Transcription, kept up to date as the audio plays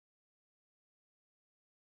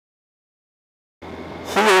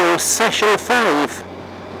session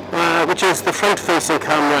 5, which is the front-facing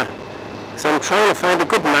camera. So I'm trying to find a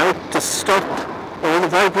good mount to stop all the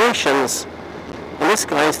vibrations. And this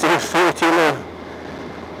guy's doing 40 in a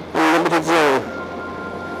limited zone.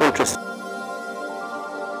 Interesting.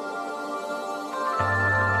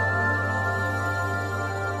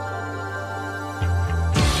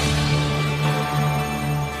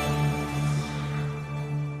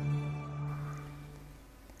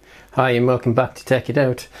 Hi and welcome back to Tech It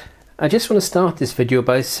Out. I just want to start this video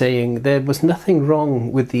by saying there was nothing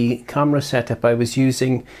wrong with the camera setup I was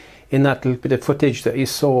using in that little bit of footage that you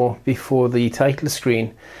saw before the title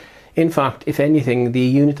screen. In fact, if anything, the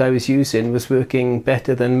unit I was using was working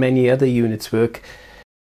better than many other units work.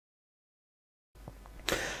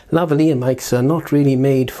 Lavalier mics are not really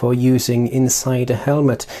made for using inside a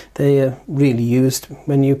helmet. They are really used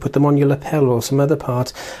when you put them on your lapel or some other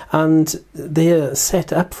part, and they are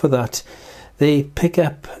set up for that. They pick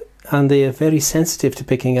up, and they are very sensitive to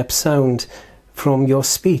picking up sound from your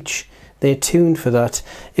speech. They're tuned for that.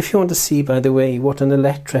 If you want to see, by the way, what an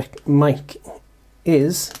electret mic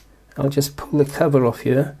is, I'll just pull the cover off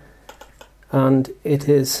here, and it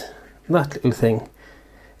is that little thing.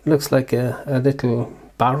 It looks like a little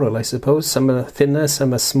barrel, I suppose. Some are thinner,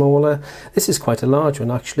 some are smaller. This is quite a large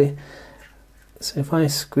one actually. So if I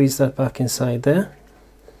squeeze that back inside there,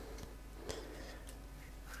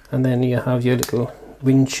 and then you have your little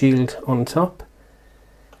windshield on top,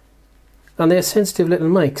 and they're sensitive little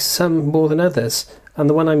mics, some more than others, and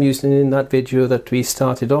the one I'm using in that video that we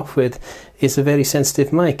started off with is a very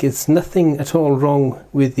sensitive mic. It's nothing at all wrong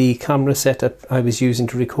with the camera setup I was using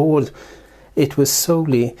to record. It was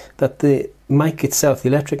solely that the mic itself, the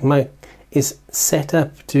electric mic, is set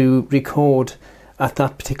up to record at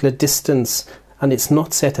that particular distance, and it's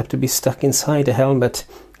not set up to be stuck inside a helmet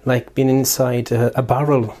like being inside a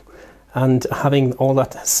barrel and having all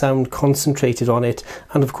that sound concentrated on it,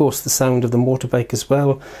 and of course the sound of the motorbike as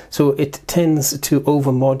well. So it tends to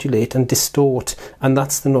overmodulate and distort, and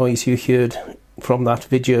that's the noise you heard from that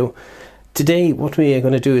video. Today what we are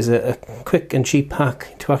going to do is a quick and cheap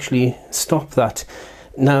hack to actually stop that.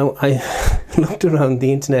 Now, I looked around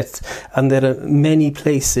the internet and there are many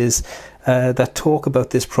places that talk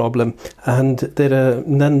about this problem, and there are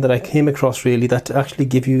none that I came across really that actually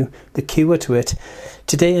give you the cure to it.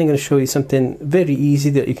 Today I'm going to show you something very easy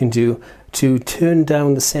that you can do to turn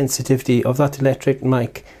down the sensitivity of that electric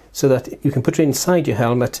mic so that you can put it inside your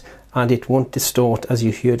helmet and it won't distort as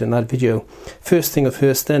you heard in that video. First thing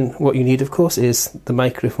first then, what you need of course is the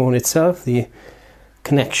microphone itself. The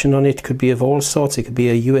connection on it could be of all sorts. It could be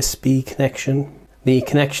a USB connection. The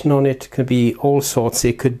connection on it could be all sorts.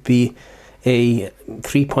 It could be a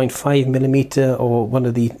 3.5mm or one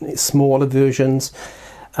of the smaller versions,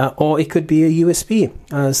 or it could be a USB,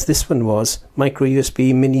 as this one was, micro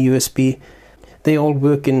USB, mini USB. They all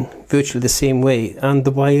work in virtually the same way, and the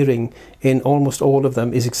wiring in almost all of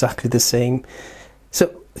them is exactly the same.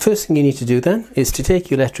 So the first thing you need to do then is to take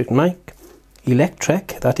your electric mic,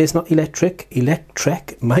 electric, that is not electric,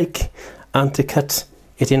 electric mic, and to cut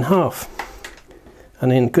it in half.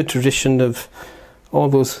 And in good tradition of all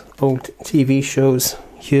those old TV shows,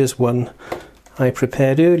 here's one I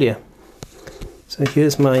prepared earlier. So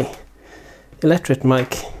here's my electric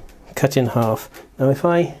mic cut in half. Now if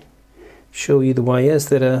I show you the wires,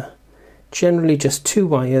 there are generally just 2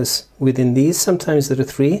 wires within these. Sometimes there are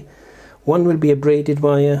 3. One will be a braided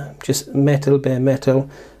wire, just metal, bare metal,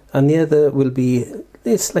 and the other will be,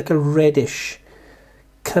 it's like a reddish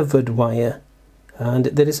covered wire, and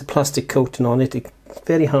there is a plastic coating on it. It's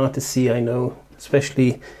very hard to see, I know,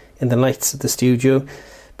 especially in the lights of the studio,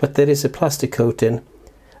 but there is a plastic coating.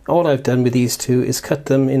 All I've done with these 2 is cut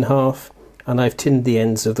them in half, and I've tinned the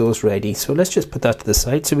ends of those ready. So let's just put that to the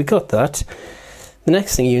side. So we got that. The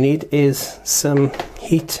next thing you need is some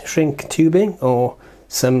heat shrink tubing or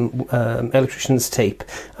some electrician's tape.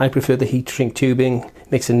 I prefer the heat shrink tubing,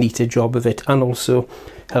 makes a neater job of it, and also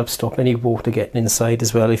helps stop any water getting inside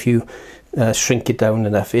as well. If you shrink it down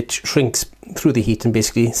enough, it shrinks through the heat and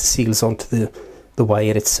basically seals onto the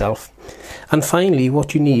wire itself. And finally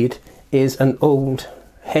what you need is an old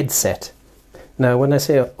headset. Now when I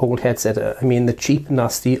say old headset, I mean the cheap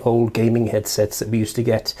nasty old gaming headsets that we used to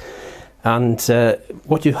get. And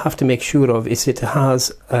what you have to make sure of is it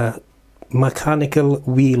has a mechanical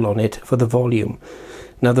wheel on it for the volume.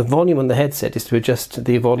 Now the volume on the headset is to adjust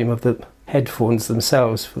the volume of the headphones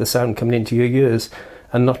themselves for the sound coming into your ears,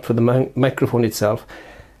 and not for the microphone itself.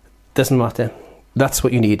 Doesn't matter. That's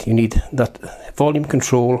what you need. You need that volume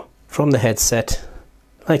control from the headset,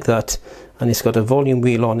 like that, and it's got a volume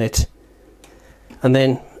wheel on it. And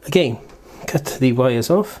then again, cut the wires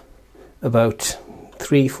off about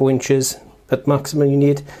 3-4 inches at maximum you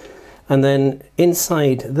need. And then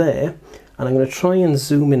inside there, and I'm going to try and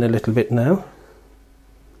zoom in a little bit now.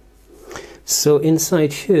 So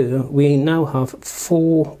inside here we now have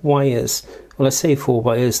 4 wires. Well, I say 4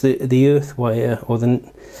 wires. The earth wire or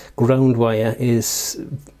the ground wire is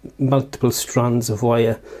multiple strands of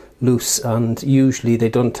wire loose, and usually they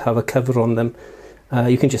don't have a cover on them.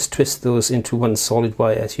 You can just twist those into one solid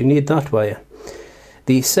wire, so you need that wire.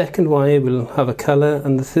 The second wire will have a colour,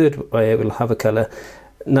 and the third wire will have a colour.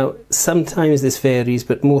 Now sometimes this varies,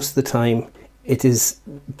 but most of the time it is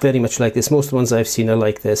very much like this. Most of the ones I've seen are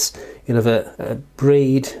like this. You'll have a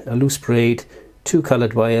braid, a loose braid, 2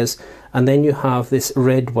 coloured wires, and then you have this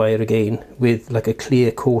red wire again with like a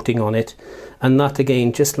clear coating on it, and that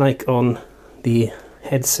again, just like on the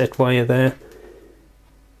headset wire there,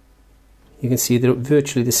 you can see they're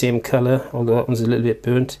virtually the same colour, although that one's a little bit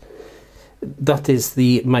burnt. That is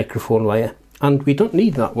the microphone wire, and we don't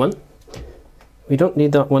need that one. We don't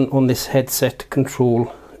need that one on this headset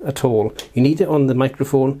control at all. You need it on the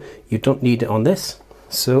microphone, you don't need it on this.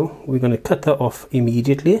 So we're going to cut that off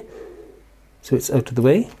immediately, so it's out of the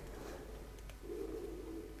way.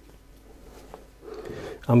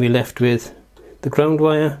 And we're left with the ground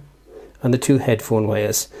wire and the 2 headphone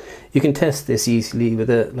wires. You can test this easily with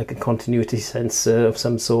a continuity sensor of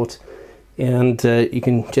some sort, and you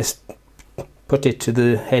can just put it to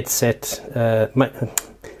the headset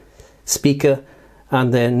speaker,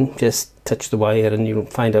 and then just touch the wire and you'll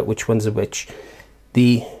find out which ones are which.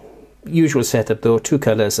 The usual setup though, 2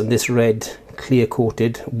 colours and this red clear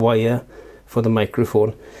coated wire for the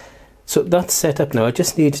microphone. So that's set up now. I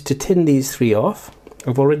just need to tin these 3 off.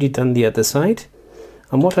 I've already done the other side,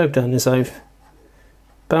 and what I've done is I've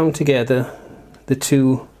bound together the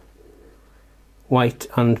 2 white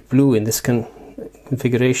and blue in this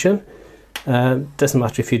configuration. Doesn't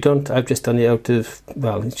matter if you don't, I've just done it out of,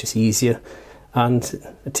 well, it's just easier, and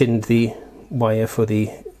tinned the wire for the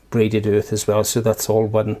braided earth as well, so that's all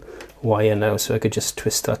one wire now, so I could just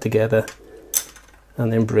twist that together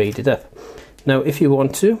and then braid it up. Now if you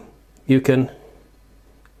want to, you can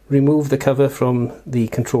remove the cover from the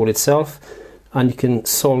control itself, and you can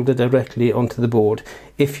solder directly onto the board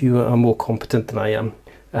if you are more competent than I am.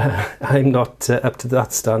 I'm not up to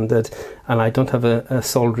that standard, and I don't have a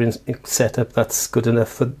soldering setup that's good enough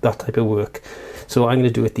for that type of work. So I'm going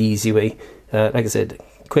to do it the easy way. Like I said,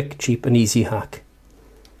 quick, cheap and easy hack.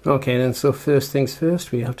 Okay then, so first things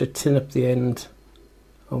first, we have to tin up the end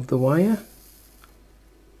of the wire.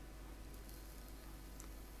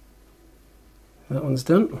 That one's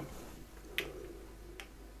done.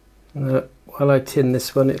 Now, while I tin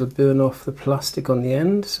this one, it'll burn off the plastic on the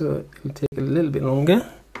end, so it'll take a little bit longer.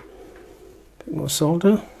 A bit more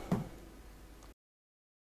solder.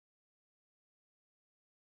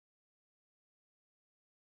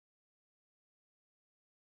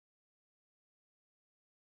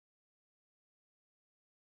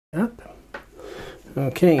 Up.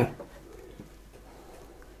 Okay.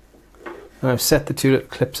 I've set the 2 little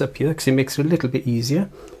clips up here because it makes it a little bit easier.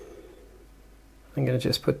 I'm going to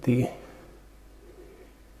just put the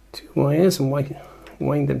 2 wires and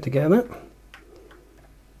wind them together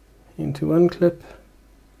into one clip,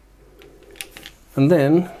 and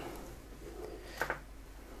then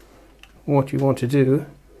what you want to do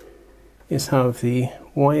is have the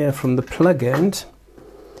wire from the plug end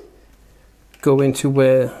go into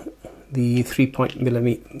where the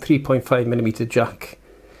 3.5 millimeter jack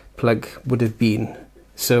plug would have been.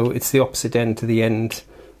 So it's the opposite end to the end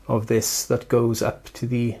of this that goes up to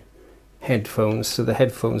the headphones. So the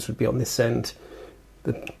headphones would be on this end,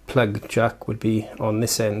 the plug jack would be on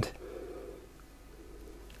this end.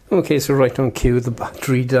 Okay, so right on cue, the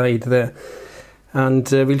battery died there, and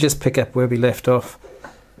we'll just pick up where we left off.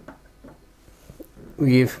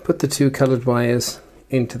 We've put the 2 coloured wires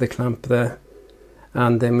into the clamp there,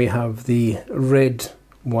 and then we have the red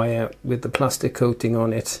wire with the plastic coating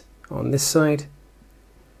on it on this side.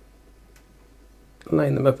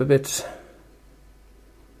 Line them up a bit,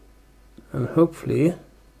 and hopefully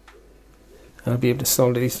I'll be able to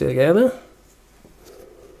solder these together.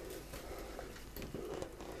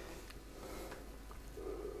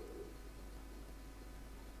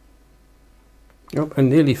 Oh, I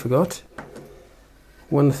nearly forgot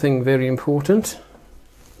one thing very important,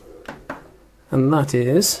 and that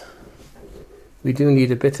is we do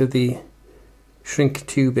need a bit of the shrink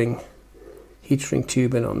tubing, heat shrink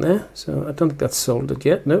tubing on there. So I don't think that's soldered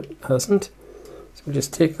yet. Nope, it hasn't. So we'll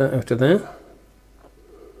just take that out of there.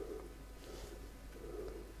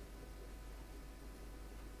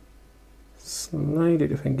 Slide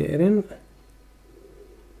it if I can get it in.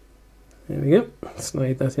 There we go.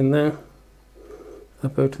 Slide that in there.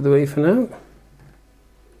 up out of the way for now.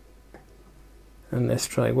 And let's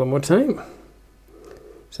try one more time.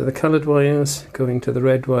 So the coloured wires going to the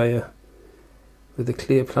red wire with the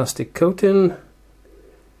clear plastic coating.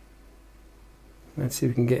 Let's see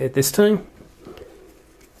if we can get it this time.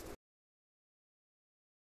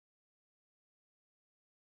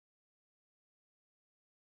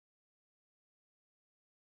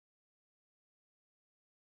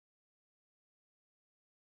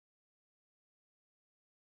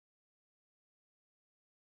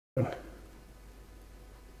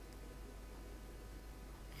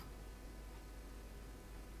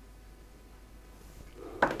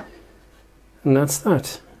 And that's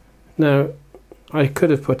that. Now I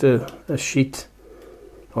could have put a sheet,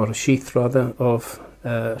 or a sheath rather, of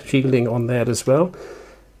shielding on there as well,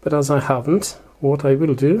 but as I haven't, what I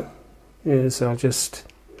will do is I'll just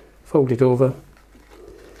fold it over,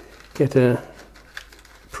 get a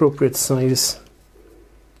appropriate size,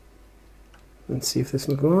 and see if this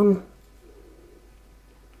will go on.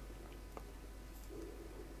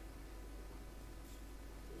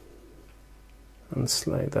 And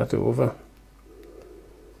slide that over.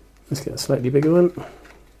 Let's get a slightly bigger one.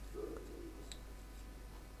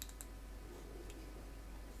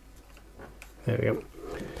 There we go.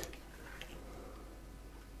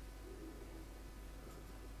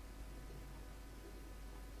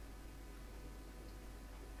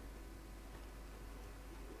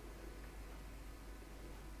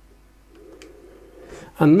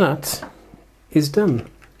 And that is done.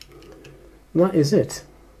 That is it.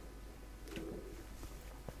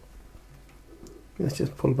 Let's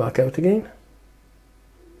just pull back out again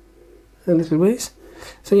a little ways.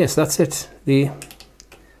 So yes, that's it. The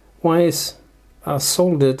wires are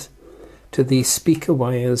soldered to the speaker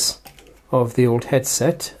wires of the old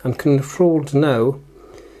headset and controlled now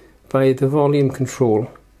by the volume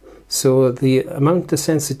control. So the amount, the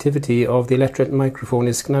sensitivity of the electret microphone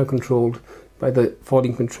is now controlled by the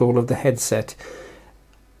volume control of the headset.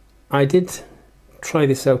 I did try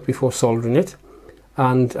this out before soldering it,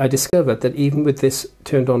 and I discovered that even with this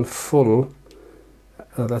turned on full,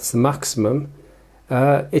 that's the maximum,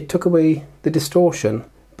 it took away the distortion.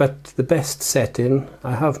 But the best setting,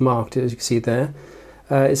 I have marked it as you can see there,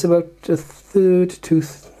 is about a third to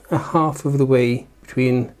a half of the way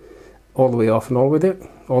between all the way off and all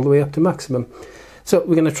the way up to maximum. So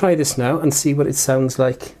we're going to try this now and see what it sounds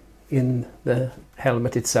like in the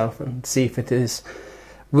helmet itself, and see if it has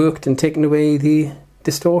worked and taken away the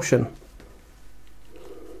distortion.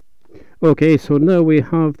 Okay, so now we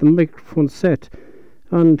have the microphone set,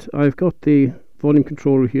 and I've got the volume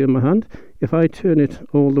controller here in my hand. If I turn it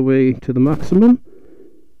all the way to the maximum,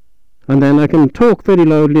 and then I can talk very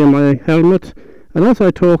loudly on my helmet, and as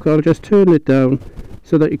I talk I'll just turn it down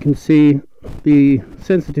so that you can see the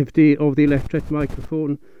sensitivity of the electret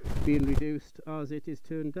microphone being reduced as it is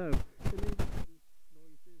turned down.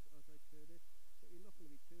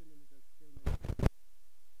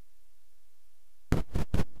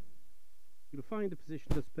 You'll find the position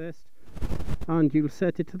that's best and you'll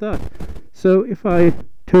set it to that. So if I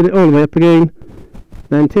turn it all the way up again,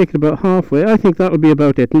 then take it about halfway, I think that'll be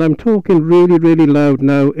about it. And I'm talking really, really loud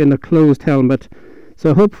now in a closed helmet.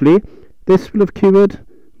 So hopefully this will have cured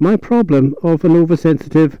my problem of an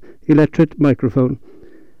oversensitive electret microphone.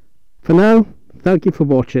 For now, thank you for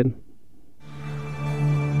watching.